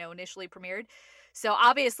 initially premiered. So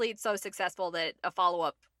obviously it's so successful that a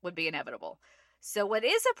follow-up would be inevitable. So what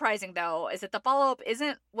is surprising, though, is that the follow-up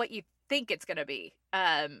isn't what you think it's going to be,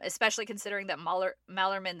 especially considering that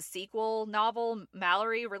Malerman's sequel novel,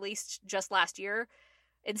 Mallory, released just last year.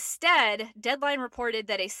 Instead, Deadline reported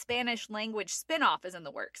that a Spanish language spin-off is in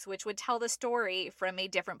the works, which would tell the story from a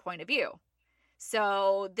different point of view.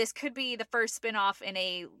 So this could be the first spin-off in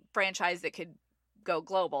a franchise that could go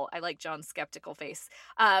global. I like John's skeptical face.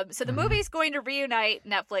 So the movie's going to reunite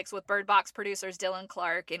Netflix with Bird Box producers Dylan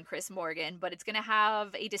Clark and Chris Morgan, but it's going to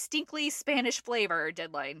have a distinctly Spanish flavor,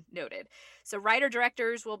 Deadline noted. So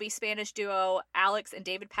writer-directors will be Spanish duo Alex and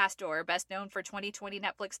David Pastor, best known for 2020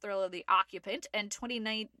 Netflix thriller The Occupant and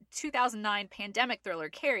 2009 pandemic thriller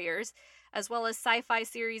Carriers, as well as Sci-Fi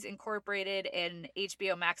Series Incorporated and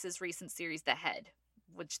HBO Max's recent series The Head,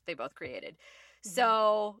 which they both created.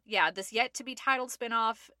 So, yeah, this yet-to-be-titled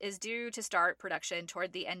spinoff is due to start production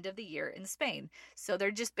toward the end of the year in Spain. So they're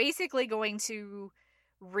just basically going to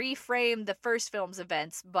reframe the first film's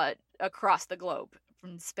events, but across the globe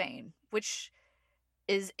from Spain, which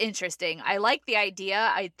is interesting. I like the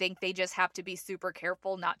idea. I think they just have to be super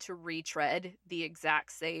careful not to retread the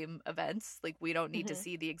exact same events. Like, we don't need to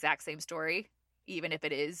see the exact same story, even if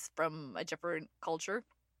it is from a different culture.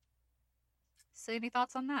 So any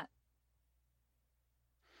thoughts on that?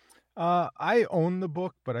 I own the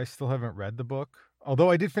book, but I still haven't read the book. Although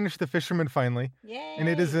I did finish The Fisherman finally. Yay. And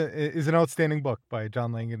it is an outstanding book by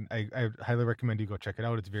John Langan. I highly recommend you go check it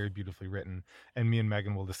out. It's very beautifully written. And me and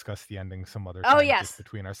Megan will discuss the ending some other time just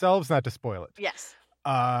between ourselves, not to spoil it. Yes.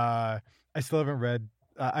 I still haven't read.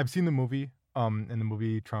 I've seen the movie. And the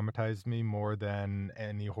movie traumatized me more than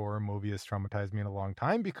any horror movie has traumatized me in a long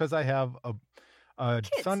time, because I have a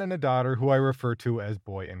son and a daughter who I refer to as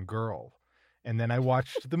boy and girl. And then I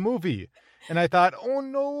watched the movie and I thought, oh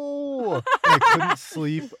no, and I couldn't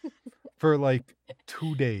sleep for like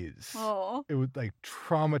 2 days. Oh. It would like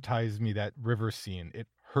traumatize me, that river scene. It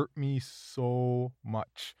hurt me so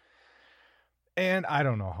much. And I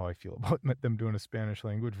don't know how I feel about them doing a Spanish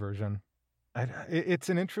language version. It's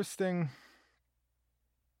an interesting,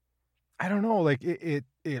 I don't know, like it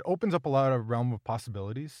opens up a lot of realm of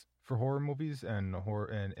possibilities for horror movies and horror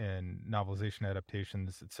and novelization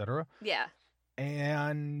adaptations, etc. Yeah.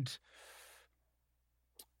 And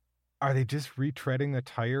are they just retreading a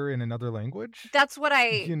tire in another language? That's what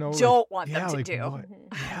I don't want them to do.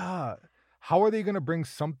 Yeah. How are they going to bring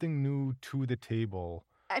something new to the table?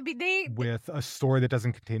 I mean, with a story that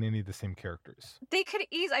doesn't contain any of the same characters. They could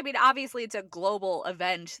obviously it's a global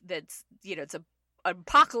event that's, it's a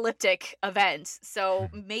apocalyptic event. So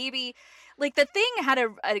maybe, like, the Thing had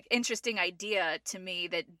an interesting idea to me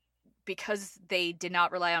that, because they did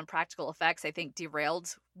not rely on practical effects, I think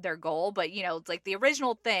derailed their goal. But, it's like the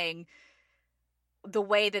original Thing, the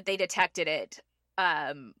way that they detected it,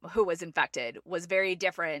 who was infected, was very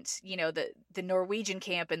different. The Norwegian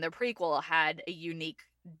camp in the prequel had a unique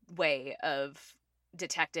way of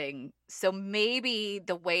detecting. So maybe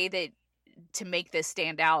the way that to make this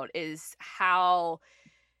stand out is how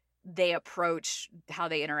they approach, how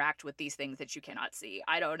they interact with these things that you cannot see.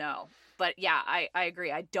 I don't know. But yeah, I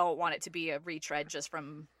agree. I don't want it to be a retread just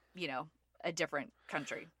from, a different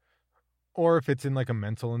country. Or if it's in like a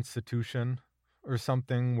mental institution or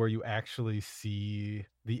something where you actually see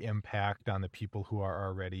the impact on the people who are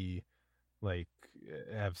already like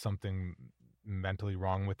have something mentally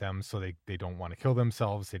wrong with them. So they don't want to kill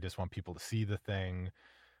themselves. They just want people to see the thing.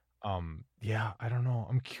 Yeah, I don't know.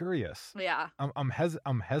 I'm curious. Yeah.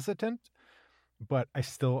 I'm hesitant, but I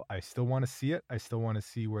still want to see it. I still want to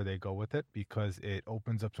see where they go with it because it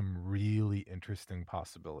opens up some really interesting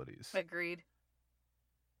possibilities. Agreed.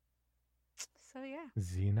 So yeah.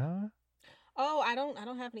 Xena? Oh, I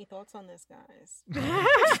don't have any thoughts on this, guys.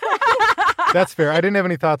 That's fair. I didn't have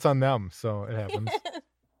any thoughts on them, so it happens.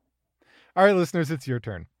 All right, listeners, it's your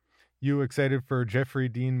turn. You excited for Jeffrey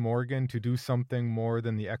Dean Morgan to do something more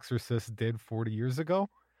than The Exorcist did 40 years ago?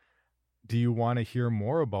 Do you want to hear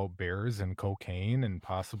more about bears and cocaine and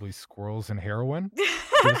possibly squirrels and heroin?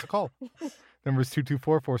 Give us a call. Number is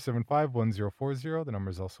 224-475-1040. The number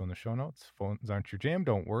is also in the show notes. Phones aren't your jam.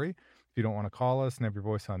 Don't worry. If you don't want to call us and have your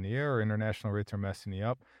voice on the air or international rates are messing you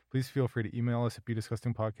up, please feel free to email us at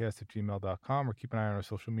bedisgustingpodcast@gmail.com or keep an eye on our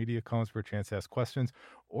social media accounts for a chance to ask questions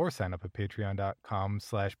or sign up at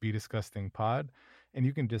patreon.com/bedisgustingpod and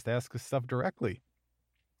you can just ask us stuff directly.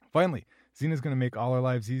 Finally, Xena's going to make all our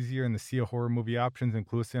lives easier and the sea of horror movie options and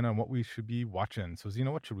clue us in on what we should be watching. So,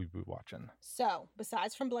 Xena, what should we be watching? So,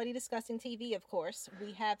 besides from Bloody Disgusting TV, of course,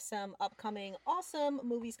 we have some upcoming awesome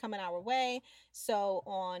movies coming our way. So,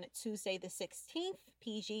 on Tuesday the 16th,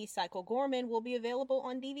 PG Psycho Gorman will be available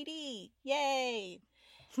on DVD. Yay!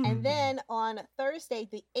 And then on Thursday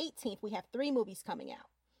the 18th, we have 3 movies coming out.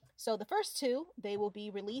 So the first 2, they will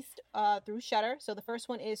be released through Shudder. So the first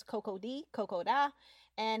one is Coco Da.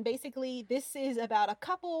 And basically, this is about a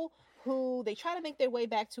couple who they try to make their way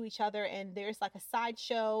back to each other. And there's like a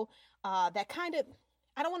sideshow that kind of,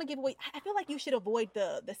 I don't want to give away. I feel like you should avoid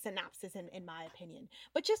the synopsis in my opinion.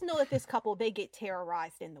 But just know that this couple, they get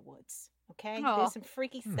terrorized in the woods. Okay? Aww. There's some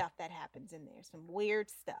freaky stuff that happens in there. Some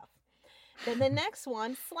weird stuff. Then the next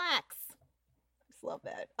one, Slacks. Love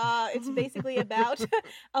that. It's basically about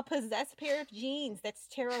a possessed pair of jeans that's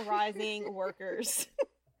terrorizing workers.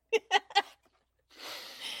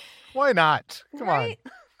 Why not? Come on. I'm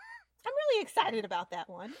really excited about that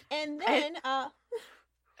one. And then I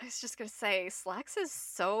was just gonna say, Slacks is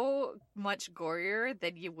so much gorier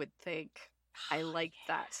than you would think. I like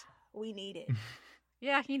that. We need it.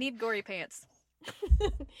 Yeah, you need gory pants.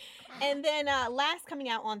 And then last coming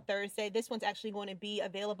out on Thursday, this one's actually going to be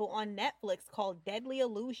available on Netflix, called Deadly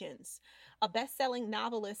Illusions. A best-selling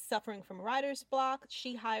novelist suffering from writer's block,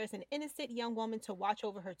 she hires an innocent young woman to watch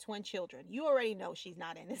over her twin children. You already know she's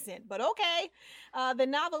not innocent, but okay. The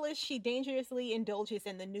novelist, she dangerously indulges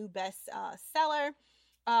in the new bestseller.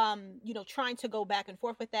 Trying to go back and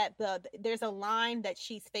forth with that. There's a line that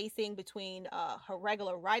she's facing between her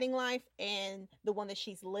regular writing life and the one that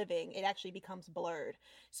she's living. It actually becomes blurred.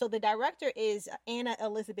 So the director is Anna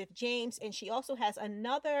Elizabeth James, and she also has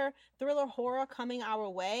another thriller horror coming our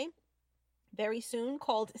way very soon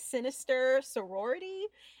called Sinister Sorority.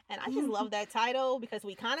 And I just love that title because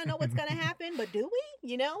we kind of know what's going to happen, but do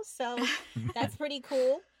we? So that's pretty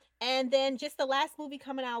cool. And then just the last movie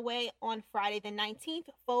coming our way on Friday the 19th,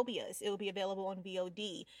 Phobias. It will be available on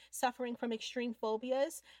VOD. Suffering from extreme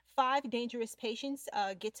phobias, 5 dangerous patients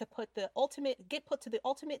get put to the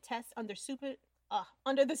ultimate test under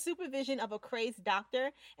the supervision of a crazed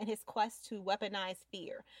doctor and his quest to weaponize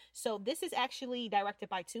fear. So this is actually directed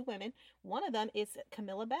by 2 women. One of them is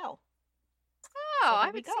Camilla Bell. Oh, I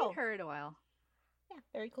haven't seen her in a while. Yeah,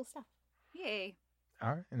 very cool stuff. Yay. All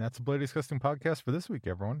right, and that's a Bloody Disgusting podcast for this week,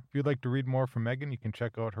 everyone. If you'd like to read more from Megan, you can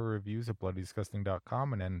check out her reviews at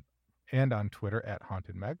bloodydisgusting.com and on Twitter at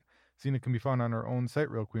HauntedMeg. Xena can be found on her own site,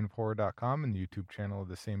 realqueenofhorror.com, and the YouTube channel of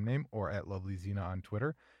the same name, or at LovelyXena on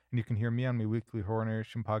Twitter. And you can hear me on my weekly horror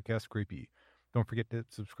narration podcast, Creepy. Don't forget to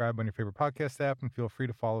subscribe on your favorite podcast app, and feel free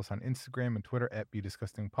to follow us on Instagram and Twitter at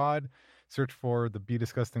BeDisgustingPod. Search for the Be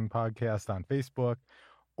Disgusting Podcast on Facebook,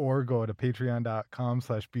 or go to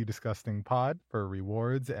patreon.com/bedisgustingpod for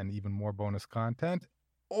rewards and even more bonus content,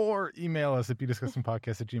 or email us at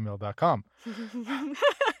bedisgustingpodcast@gmail.com.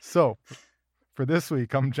 So, for this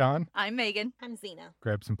week, I'm John. I'm Megan. I'm Xena.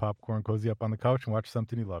 Grab some popcorn, cozy up on the couch, and watch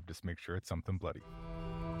something you love. Just make sure it's something bloody.